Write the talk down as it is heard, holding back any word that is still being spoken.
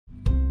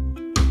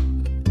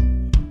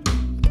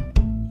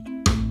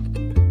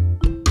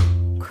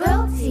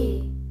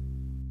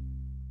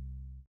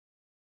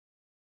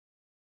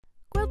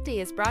Quilt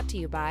is brought to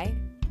you by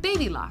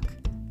Baby Lock.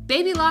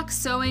 Baby Lock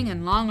sewing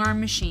and long arm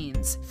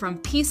machines. From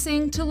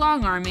piecing to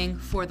long arming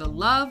for the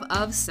love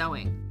of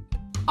sewing.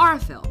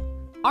 Aurifil.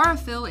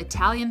 Aurifil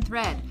Italian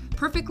thread.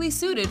 Perfectly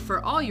suited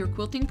for all your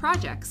quilting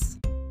projects.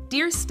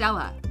 Dear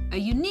Stella. A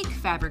unique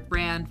fabric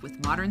brand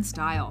with modern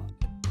style.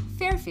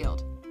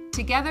 Fairfield.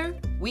 Together,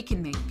 we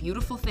can make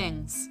beautiful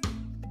things.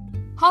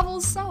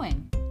 Hovels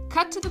Sewing.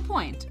 Cut to the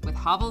point with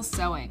Hovels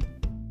Sewing.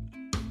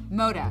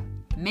 Moda.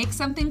 Make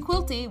something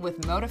quilty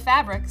with Moda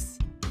fabrics.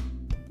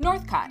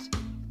 Northcott.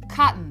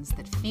 Cottons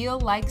that feel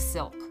like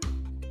silk.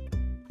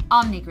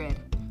 Omnigrid.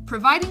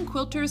 Providing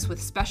quilters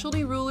with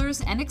specialty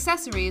rulers and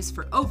accessories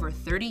for over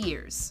 30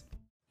 years.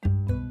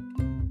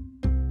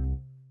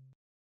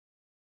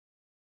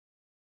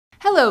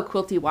 Hello,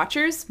 Quilty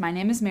Watchers. My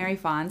name is Mary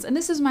Fons, and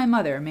this is my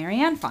mother,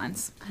 Marianne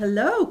Fons.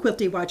 Hello,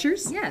 Quilty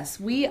Watchers. Yes,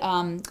 we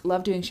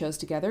love doing shows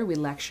together. We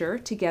lecture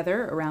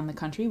together around the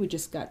country. We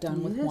just got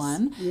done with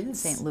one,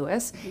 St.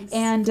 Louis. Yes.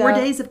 And 4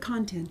 days of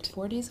content.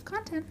 4 days of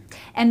content.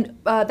 And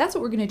that's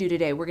what we're going to do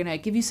today. We're going to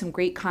give you some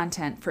great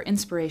content for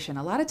inspiration.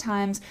 A lot of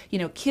times,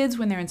 kids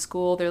when they're in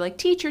school, they're like,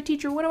 teacher,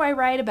 what do I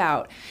write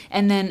about?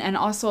 And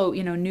also,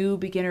 new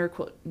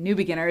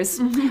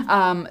beginners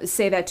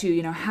say that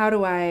too. How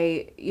do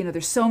I,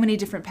 there's so many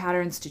different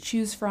patterns to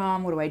choose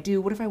from. What do I do?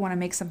 What if I want to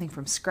make something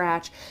from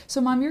scratch? So,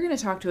 Mom, you're going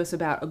to talk to us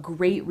about a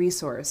great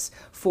resource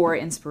for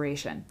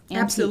inspiration.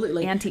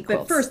 Absolutely. Antique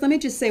quilts. But first, let me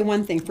just say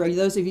one thing for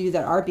those of you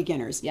that are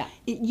beginners. Yeah.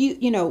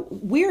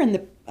 We're in the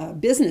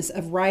business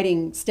of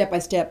writing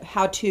step-by-step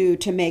how to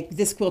make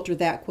this quilt or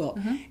that quilt.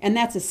 Mm-hmm. And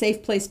that's a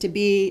safe place to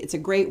be. It's a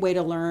great way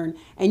to learn.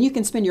 And you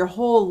can spend your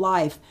whole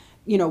life,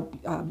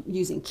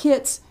 using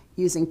kits,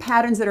 using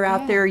patterns that are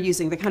out there,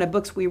 using the kind of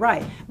books we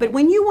write. But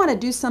when you want to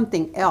do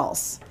something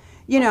else,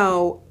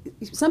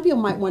 some people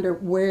might wonder,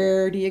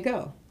 where do you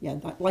go? Yeah,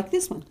 like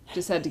this one.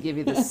 Just had to give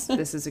you this.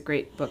 This is a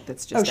great book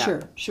that's just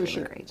out. Sure.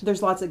 Great.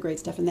 There's lots of great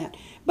stuff in that.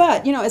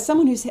 But, as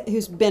someone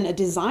who's been a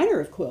designer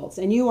of quilts,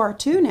 and you are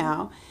too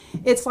now,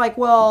 it's like,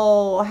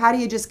 well, how do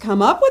you just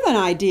come up with an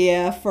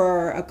idea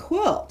for a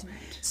quilt?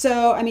 Right.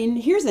 So,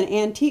 here's an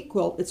antique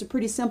quilt. It's a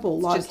pretty simple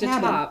log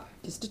cabin.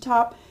 Just a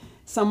top.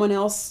 Someone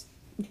else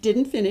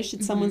didn't finish.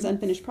 It's someone's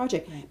unfinished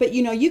project. Right. But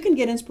you can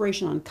get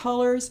inspiration on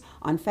colors,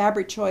 on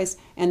fabric choice,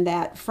 and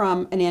that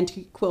from an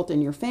antique quilt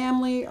in your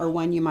family or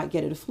one you might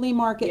get at a flea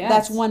market. Yes.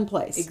 That's one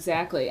place.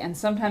 Exactly. And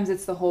sometimes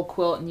it's the whole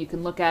quilt and you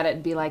can look at it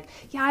and be like,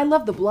 yeah, I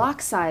love the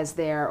block size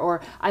there,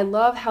 or I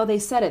love how they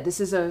set it. This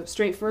is a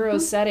straight furrow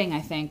setting,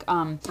 I think.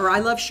 Or I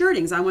love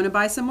shirtings. I want to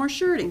buy some more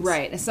shirtings.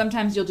 Right. And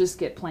sometimes you'll just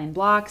get plain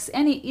blocks.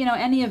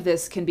 Any of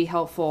this can be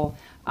helpful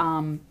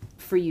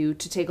for you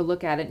to take a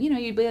look at it.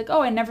 You'd be like,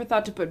 oh, I never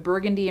thought to put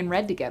burgundy and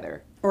red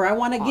together. Or I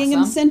want a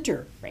gingham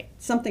center. Right.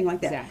 Something like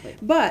that. Exactly.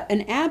 But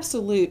an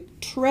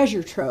absolute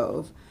treasure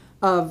trove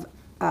of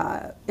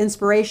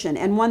inspiration,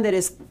 and one that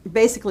is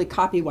basically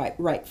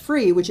copyright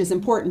free, which is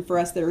important for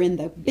us that are in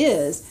the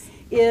biz,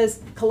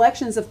 is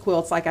collections of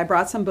quilts. Like I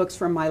brought some books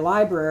from my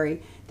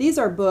library. These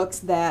are books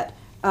that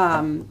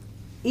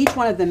each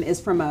one of them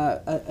is from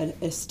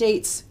a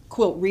state's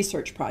quilt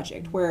research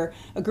project, where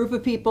a group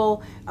of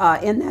people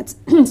in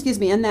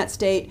that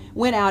state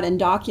went out and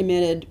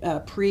documented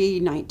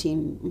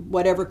pre-19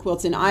 whatever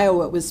quilts. In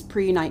Iowa it was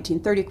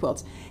pre-1930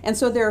 quilts, and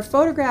so there are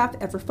photograph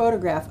after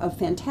photograph of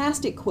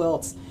fantastic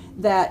quilts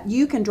that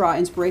you can draw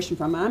inspiration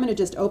from. I'm going to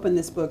just open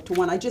this book to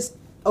one I just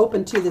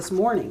opened to this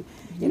morning.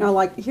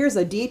 Like here's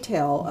a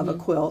detail of a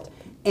quilt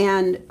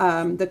and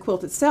the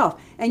quilt itself,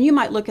 and you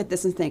might look at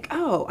this and think,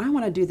 oh, I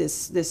want to do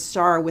this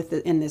star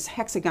in this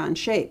hexagon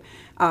shape.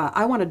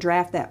 I want to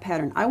draft that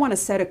pattern. I want to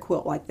set a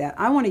quilt like that.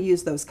 I want to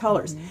use those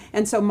colors.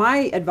 And so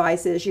my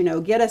advice is,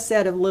 get a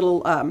set of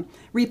little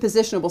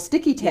repositionable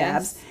sticky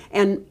tabs. Yes.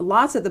 And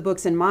lots of the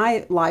books in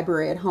my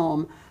library at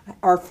home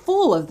are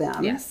full of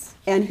them. Yes.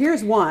 And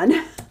here's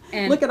one.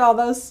 And look at all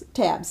those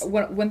tabs.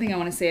 One thing I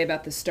want to say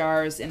about the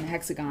stars and the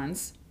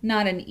hexagons,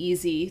 not an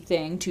easy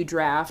thing to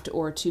draft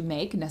or to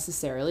make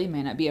necessarily.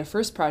 May not be a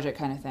first project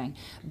kind of thing.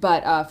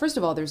 But first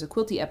of all, there's a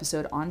Quilty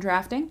episode on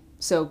drafting.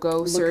 So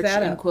go search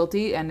in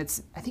Quilty, and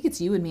I think it's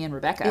you and me and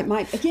Rebecca. It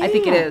might. Yeah, I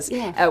think it is.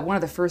 Yeah. One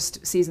of the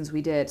first seasons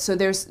we did. So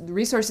there's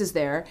resources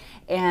there,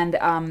 and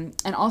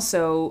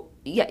also,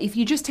 if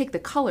you just take the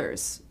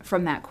colors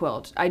from that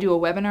quilt, I do a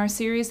webinar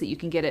series that you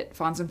can get at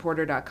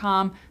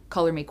fonsandporter.com.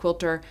 Color Me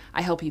Quilter.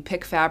 I help you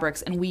pick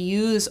fabrics, and we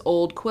use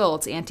old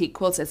quilts, antique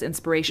quilts, as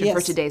inspiration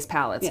for today's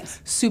palettes.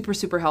 Yes. Super,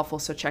 super helpful,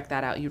 so check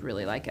that out. You'd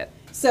really like it.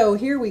 So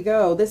here we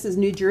go. This is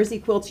New Jersey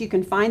Quilts. You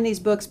can find these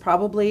books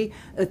probably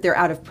if they're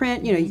out of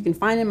print. You can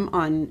find them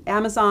on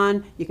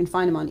Amazon, you can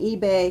find them on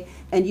eBay,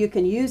 and you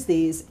can use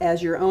these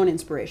as your own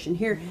inspiration.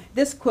 Here,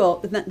 this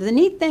quilt, the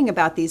neat thing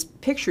about these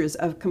pictures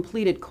of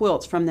completed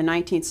quilts from the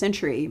 19th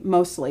century,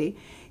 mostly,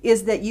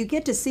 is that you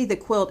get to see the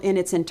quilt in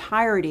its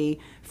entirety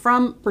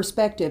from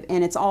perspective,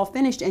 and it's all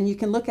finished, and you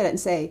can look at it and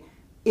say,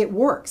 it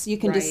works. You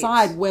can Right.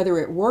 decide whether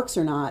it works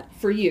or not.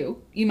 For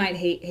you might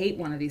hate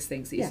one of these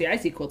things that you see. I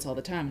see quilts all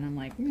the time, and I'm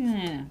like,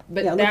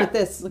 but Yeah,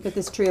 look at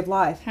this tree of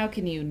life. How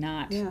can you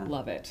not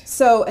love it?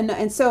 So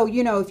and so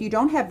if you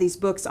don't have these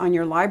books on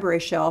your library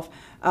shelf,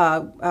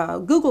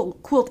 Google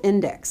Quilt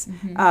Index.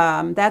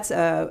 That's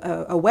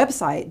a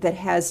website that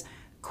has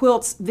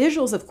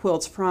visuals of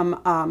quilts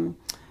from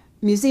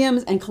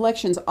museums and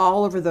collections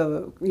all over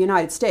the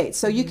United States.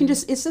 So you can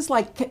it's just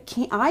like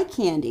eye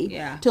candy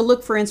to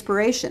look for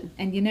inspiration.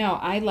 And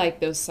I like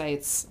those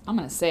sites, I'm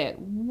going to say it,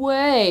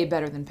 way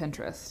better than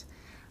Pinterest.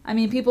 I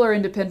mean, people are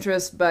into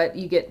Pinterest, but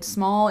you get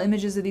small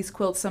images of these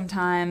quilts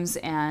sometimes,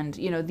 and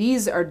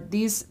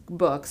these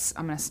books.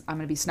 I'm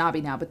gonna be snobby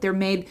now, but they're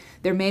made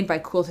by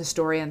quilt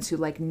historians who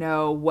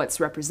know what's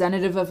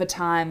representative of a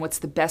time, what's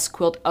the best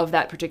quilt of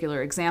that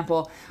particular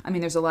example. I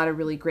mean, there's a lot of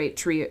really great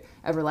tree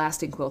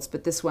everlasting quilts,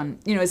 but this one,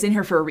 is in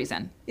here for a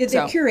reason. They're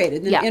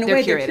curated in a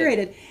way. They're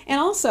curated, and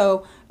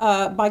also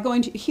by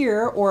going to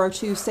here or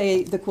to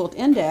say the Quilt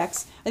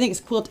Index. I think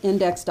it's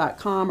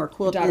quiltindex.com or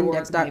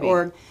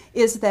quiltindex.org.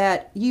 Is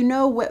that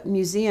what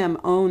museum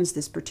owns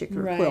this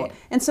particular quilt.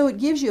 And so it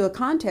gives you a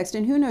context,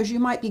 and who knows, you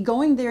might be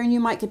going there and you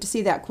might get to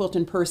see that quilt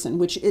in person,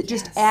 which it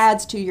just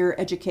adds to your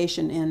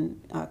education in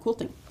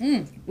quilting.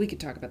 We could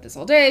talk about this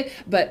all day,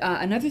 but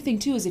another thing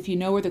too is if you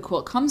know where the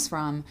quilt comes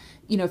from,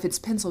 if it's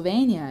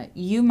Pennsylvania,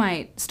 you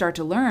might start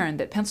to learn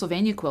that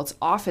Pennsylvania quilts,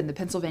 often the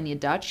Pennsylvania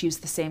Dutch use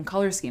the same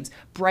color schemes,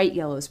 bright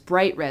yellows,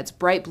 bright reds,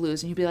 bright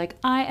blues, and you'd be like,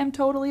 I am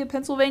totally a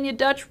Pennsylvania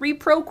Dutch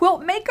repro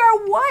quilt maker,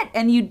 what?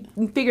 And you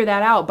figure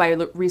that out by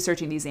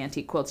researching these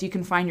antique quilts. You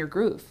can find your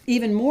groove.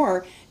 Even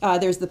more,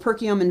 there's the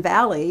Perkiomen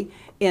Valley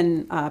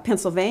in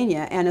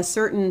Pennsylvania, and a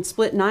certain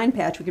split 9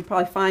 patch. We could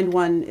probably find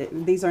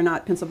one. These are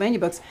not Pennsylvania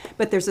books,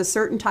 but there's a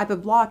certain type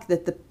of block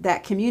that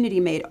that community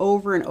made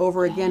over and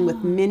over again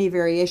with many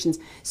variations.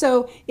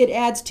 So it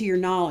adds to your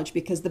knowledge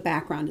because the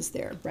background is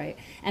there. Right.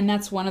 And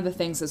that's one of the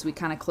things as we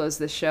kind of close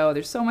this show.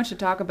 There's so much to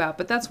talk about,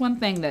 but that's one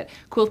thing that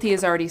Quilty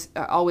has already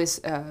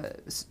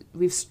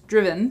we've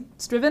striven?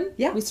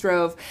 Yeah. We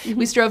strove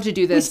to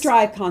do this. We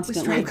strive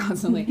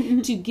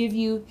constantly. To give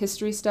you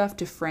history stuff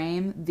to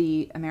frame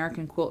the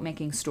American quilt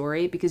making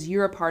story, because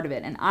you're a part of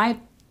it. And I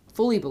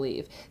fully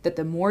believe that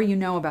the more you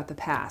know about the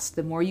past,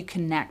 the more you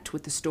connect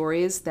with the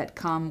stories that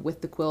come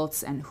with the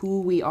quilts and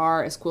who we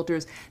are as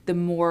quilters, the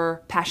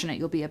more passionate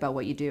you'll be about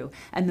what you do,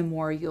 and the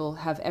more you'll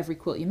have every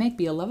quilt you make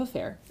be a love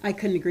affair. I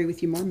couldn't agree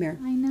with you more, Mare.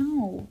 I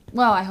know.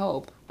 Well, I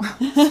hope.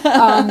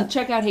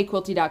 Check out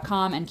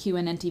heyquilty.com and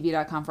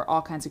qnntv.com for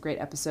all kinds of great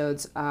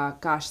episodes.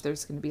 Gosh,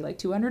 there's going to be like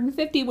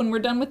 250 when we're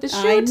done with this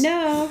shoot. I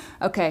know.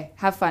 Okay,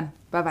 have fun.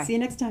 Bye-bye. See you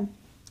next time.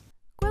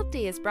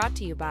 Quilty is brought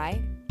to you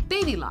by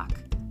Baby Lock.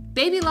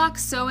 Baby Lock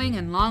sewing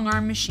and long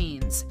arm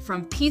machines.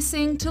 From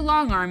piecing to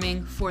long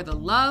arming for the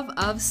love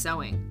of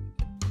sewing.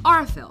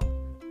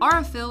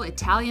 Aurifil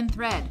Italian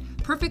thread.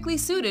 Perfectly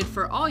suited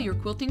for all your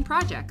quilting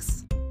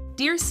projects.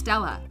 Dear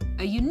Stella,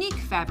 a unique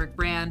fabric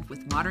brand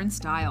with modern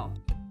style.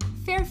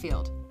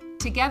 Fairfield.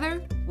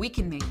 Together, we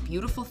can make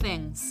beautiful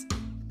things.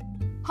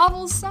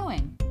 Hovels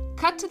Sewing.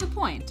 Cut to the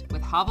point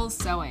with Hovels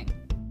Sewing.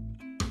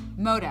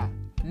 Moda.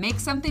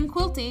 Make something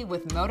quilty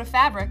with Moda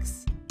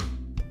fabrics.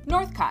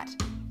 Northcott.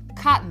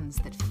 Cottons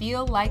that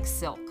feel like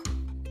silk.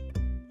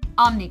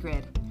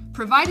 Omnigrid.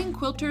 Providing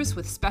quilters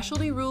with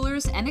specialty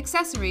rulers and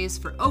accessories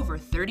for over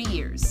 30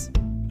 years.